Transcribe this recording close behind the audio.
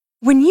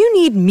When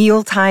you need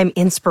mealtime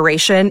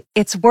inspiration,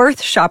 it's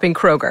worth shopping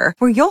Kroger,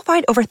 where you'll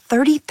find over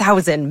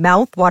 30,000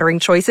 mouth-watering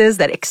choices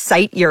that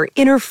excite your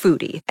inner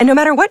foodie. And no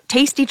matter what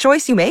tasty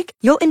choice you make,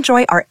 you'll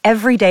enjoy our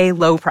everyday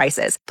low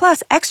prices,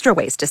 plus extra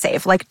ways to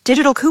save, like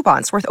digital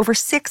coupons worth over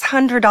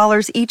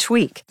 $600 each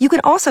week. You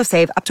can also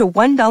save up to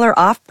 $1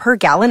 off per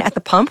gallon at the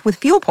pump with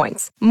fuel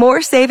points.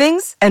 More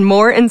savings and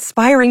more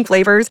inspiring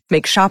flavors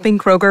make shopping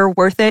Kroger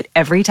worth it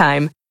every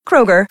time.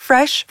 Kroger,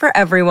 fresh for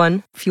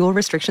everyone. Fuel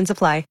restrictions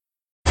apply.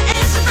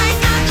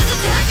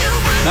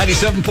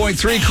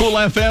 97.3 Cool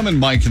FM and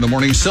Mike in the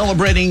Morning,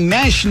 celebrating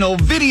National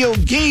Video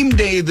Game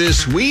Day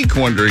this week.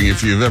 Wondering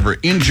if you've ever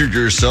injured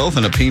yourself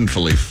in a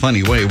painfully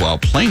funny way while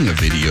playing a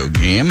video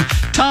game.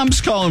 Tom's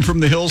calling from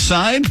the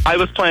hillside. I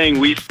was playing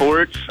Wii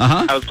Sports.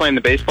 I was playing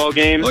the baseball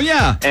game. Oh,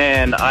 yeah.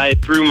 And I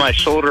threw my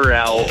shoulder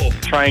out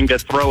trying to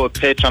throw a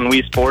pitch on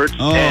Wii Sports.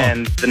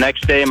 And the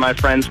next day, my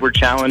friends were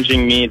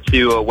challenging me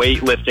to a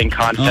weightlifting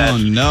contest. Oh,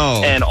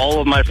 no. And all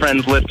of my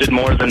friends lifted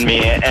more than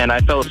me. And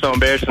I felt so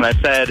embarrassed. And I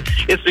said,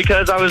 it's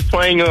because I was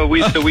playing the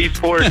Wii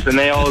Sports, and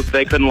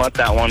they couldn't let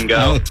that one go.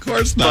 No, of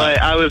course not.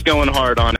 But I was going hard on it.